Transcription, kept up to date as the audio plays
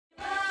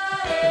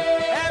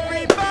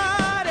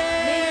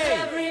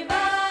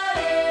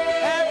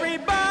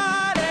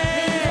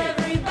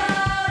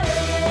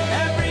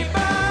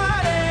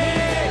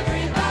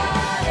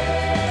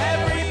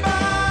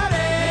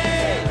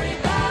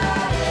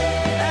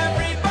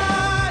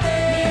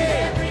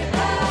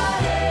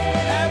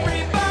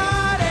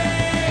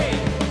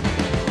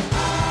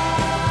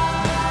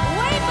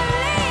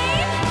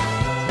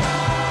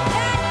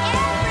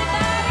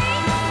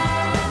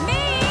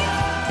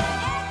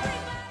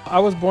I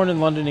was born in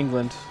London,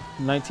 England,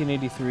 in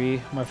 1983.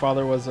 My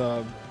father was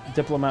a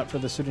diplomat for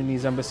the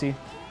Sudanese embassy,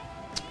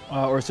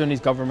 or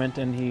Sudanese government,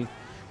 and he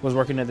was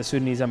working at the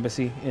Sudanese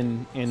embassy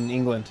in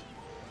England.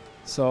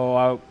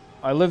 So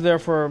I lived there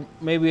for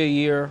maybe a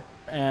year,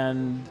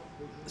 and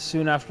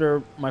soon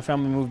after my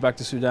family moved back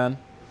to Sudan.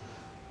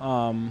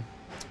 And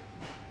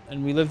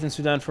we lived in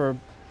Sudan for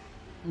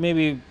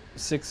maybe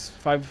 6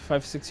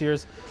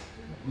 years.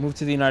 Moved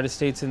to the United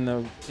States in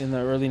the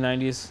early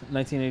 90s,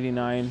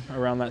 1989,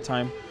 around that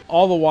time.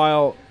 All the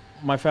while,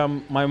 my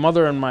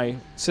mother and my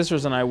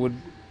sisters and I would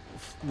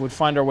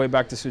find our way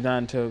back to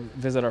Sudan to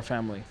visit our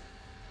family.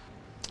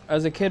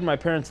 As a kid, my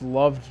parents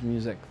loved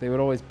music. They would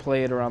always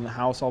play it around the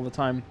house all the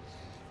time.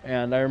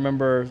 And I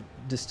remember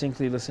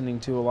distinctly listening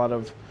to a lot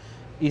of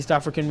East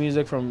African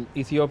music from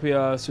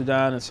Ethiopia,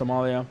 Sudan, and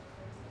Somalia.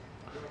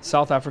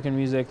 South African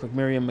music like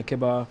Miriam,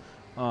 Makeba,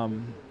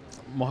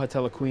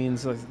 Mohatela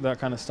Queens, like that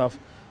kind of stuff.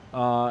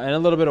 And a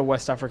little bit of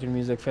West African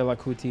music, Fela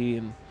Kuti,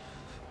 and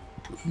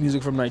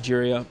music from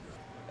Nigeria.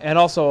 And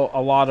also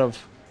a lot of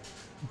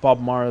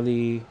Bob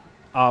Marley,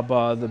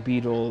 Abba, the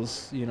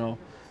Beatles, you know,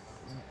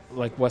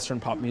 like Western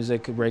pop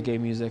music, reggae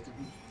music.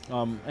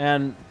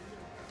 And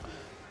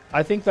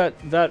I think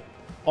that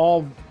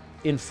all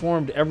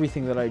informed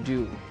everything that I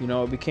do. You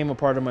know, it became a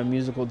part of my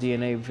musical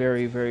DNA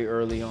very, very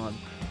early on.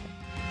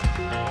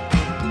 Where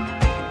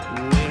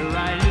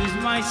I lose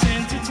my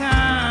sense of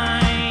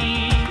time.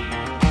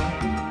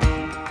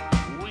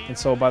 And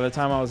so by the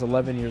time I was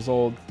 11 years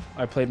old,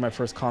 I played my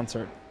first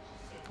concert.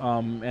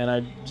 And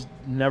I just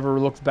never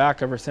looked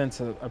back ever since.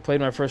 I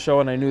played my first show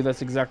and I knew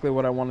that's exactly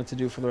what I wanted to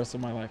do for the rest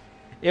of my life.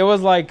 It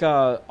was like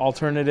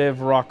alternative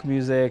rock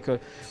music. We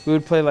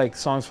would play like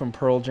songs from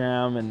Pearl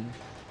Jam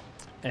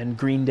and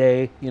Green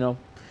Day, you know,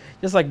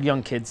 just like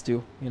young kids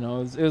do, you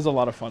know. It was a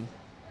lot of fun.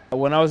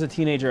 When I was a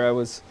teenager, I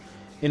was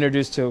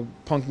introduced to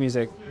punk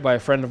music by a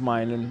friend of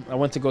mine, and I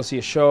went to go see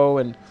a show,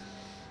 and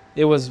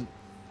it was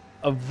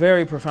a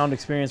very profound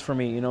experience for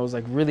me. You know, it was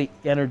like really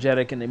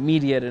energetic and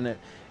immediate, and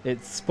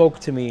it spoke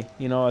to me,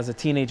 you know, as a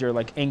teenager,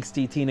 like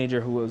angsty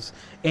teenager who was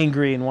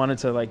angry and wanted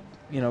to, like,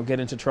 you know, get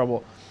into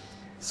trouble.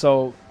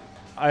 So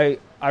I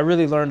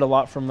really learned a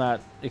lot from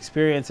that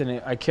experience,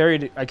 and I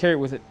carried it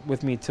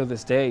with me to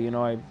this day. You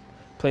know, I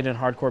played in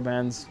hardcore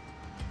bands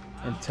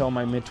until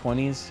my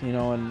mid-20s, you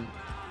know, and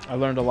I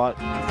learned a lot.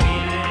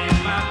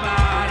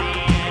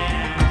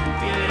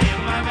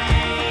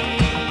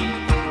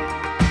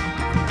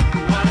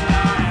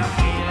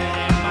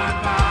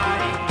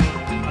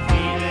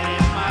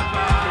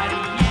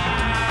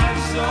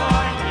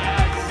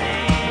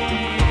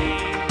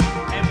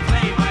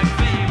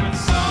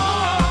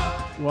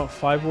 Well,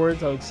 5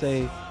 words, I would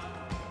say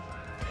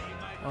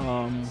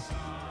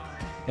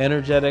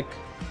energetic,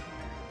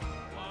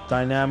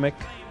 dynamic,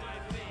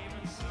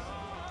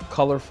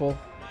 colorful,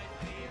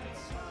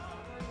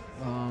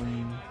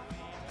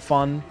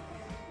 fun,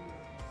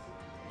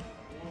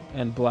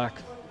 and black.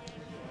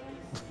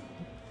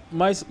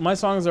 My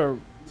songs are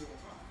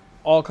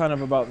all kind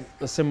of about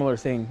a similar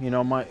thing, you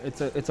know.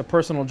 It's a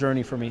personal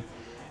journey for me,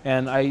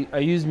 and I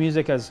use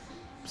music as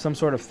some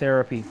sort of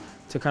therapy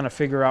to kind of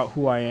figure out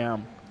who I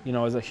am, you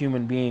know, as a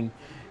human being.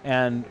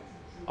 And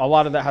a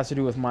lot of that has to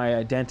do with my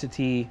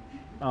identity,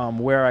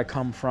 where I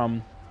come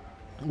from,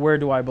 where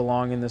do I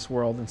belong in this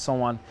world, and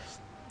so on.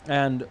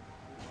 And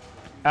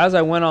as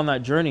I went on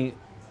that journey,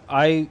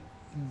 I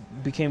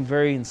became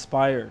very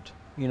inspired,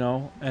 you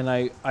know, and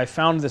I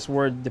found this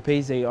word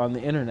Dépaysé on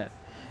the internet,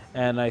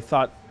 and I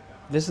thought,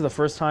 this is the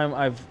first time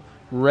I've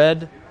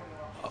read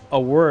a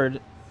word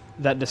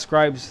that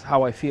describes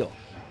how I feel,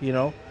 you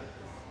know.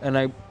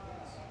 And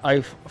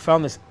I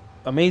found this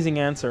amazing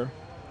answer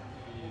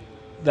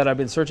that I've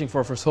been searching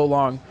for so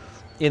long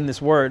in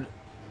this word,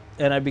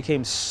 and I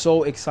became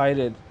so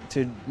excited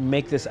to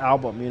make this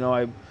album. You know,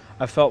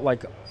 I felt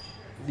like,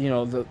 you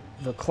know,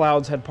 the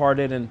clouds had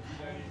parted and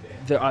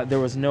there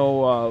was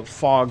no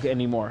fog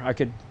anymore. I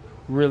could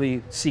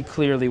really see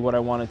clearly what I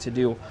wanted to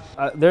do.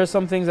 There are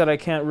some things that I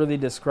can't really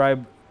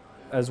describe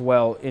as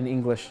well in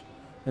English,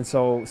 and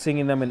so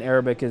singing them in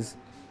Arabic is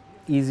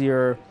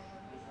easier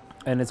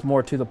and it's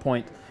more to the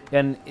point.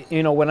 And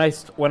you know, when I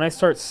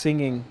start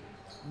singing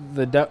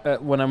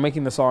when I'm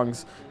making the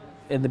songs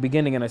in the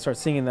beginning and I start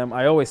singing them,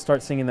 I always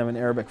start singing them in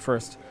Arabic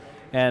first,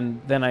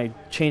 and then I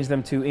change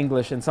them to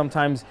English. And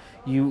sometimes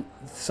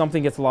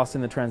something gets lost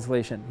in the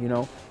translation. You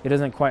know, it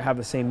doesn't quite have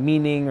the same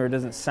meaning, or it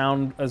doesn't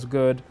sound as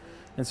good.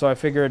 And so I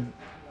figured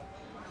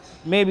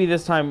maybe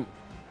this time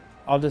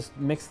I'll just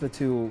mix the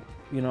two.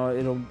 You know,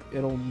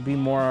 it'll be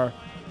more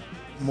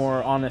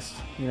honest.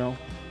 You know.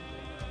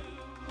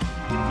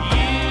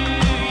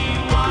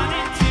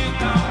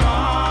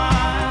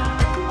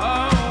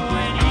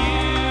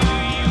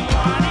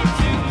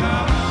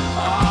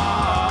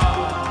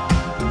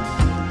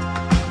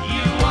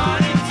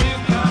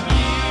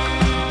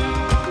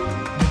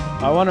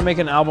 I want to make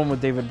an album with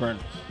David Byrne.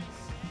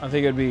 I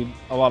think it would be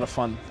a lot of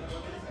fun.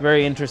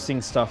 Very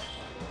interesting stuff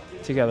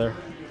together.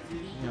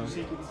 You know.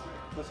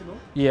 Possible?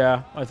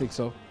 Yeah, I think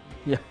so.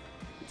 Yeah.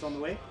 It's on the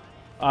way?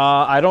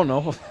 I don't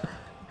know.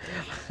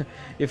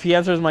 If he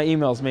answers my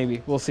emails,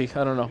 maybe we'll see.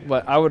 I don't know,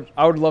 but I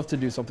would love to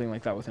do something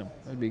like that with him.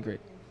 That'd be great.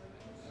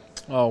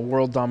 Oh,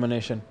 world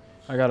domination!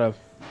 I gotta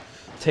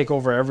take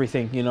over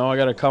everything. You know, I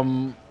gotta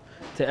come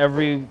to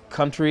every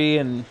country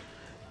and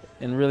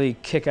really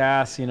kick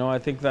ass. You know, I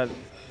think that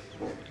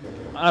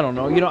I don't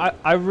know. You know,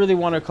 I really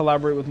want to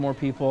collaborate with more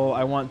people.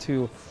 I want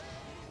to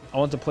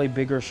play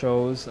bigger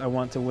shows. I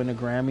want to win a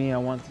Grammy. I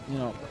want, you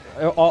know,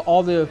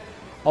 all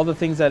the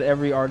things that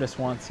every artist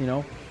wants. You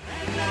know.